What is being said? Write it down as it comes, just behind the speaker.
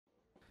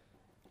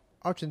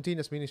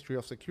Argentina's Ministry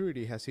of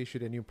Security has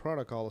issued a new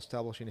protocol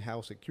establishing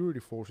how security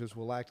forces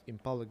will act in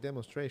public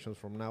demonstrations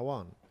from now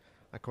on.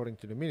 According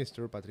to the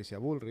minister, Patricia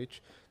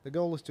Bullrich, the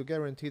goal is to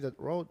guarantee that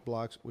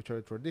roadblocks, which are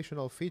a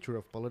traditional feature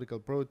of political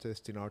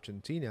protests in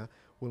Argentina,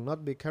 will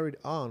not be carried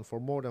on for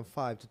more than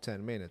 5 to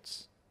 10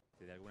 minutes.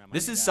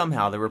 This is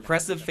somehow the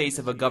repressive face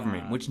of a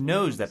government which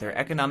knows that their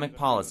economic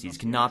policies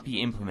cannot be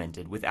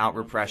implemented without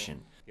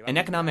repression. An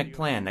economic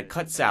plan that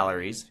cuts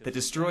salaries, that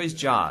destroys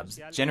jobs,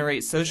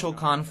 generates social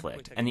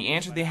conflict, and the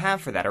answer they have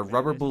for that are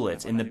rubber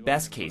bullets in the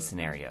best-case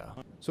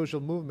scenario.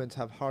 Social movements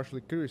have harshly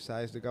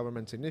criticized the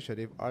government's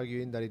initiative,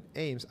 arguing that it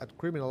aims at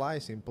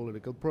criminalizing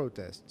political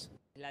protests.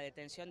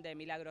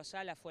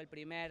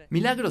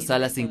 Milagro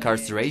Sala's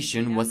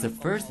incarceration was the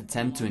first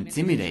attempt to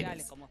intimidate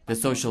us, the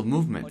social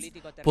movements,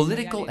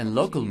 political and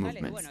local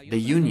movements, the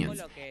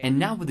unions, and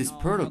now with this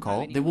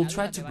protocol they will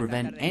try to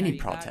prevent any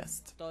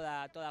protest.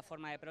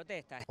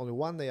 Only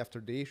one day after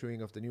the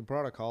issuing of the new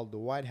protocol, the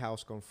White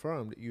House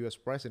confirmed US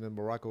President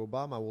Barack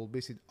Obama will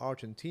visit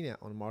Argentina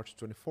on March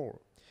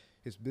 24.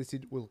 His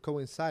visit will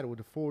coincide with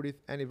the 40th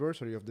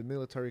anniversary of the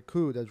military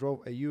coup that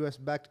drove a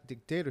US-backed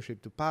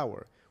dictatorship to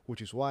power,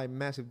 which is why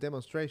massive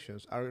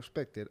demonstrations are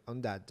expected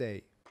on that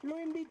day.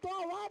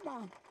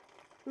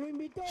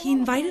 He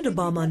invited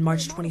Obama on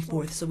March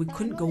 24th, so we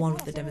couldn't go on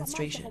with the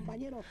demonstration.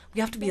 We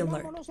have to be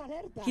alert.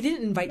 He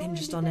didn't invite him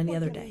just on any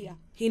other day.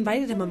 He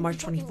invited him on March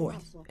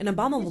 24th, and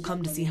Obama will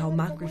come to see how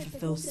Macri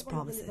fulfills his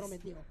promises.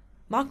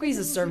 Macri is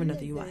a servant of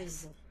the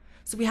US,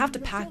 so we have to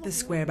pack this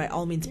square by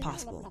all means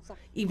possible,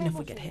 even if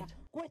we get hit.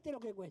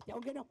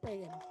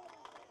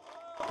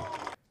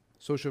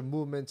 Social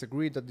movements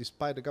agreed that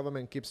despite the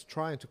government keeps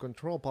trying to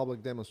control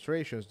public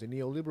demonstrations, the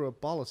neoliberal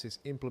policies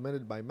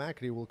implemented by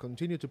Macri will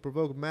continue to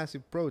provoke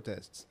massive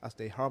protests as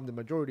they harm the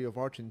majority of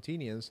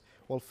Argentinians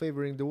while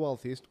favoring the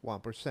wealthiest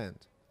 1%.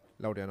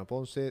 Laureano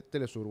Ponce,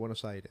 Telesur,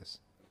 Buenos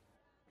Aires.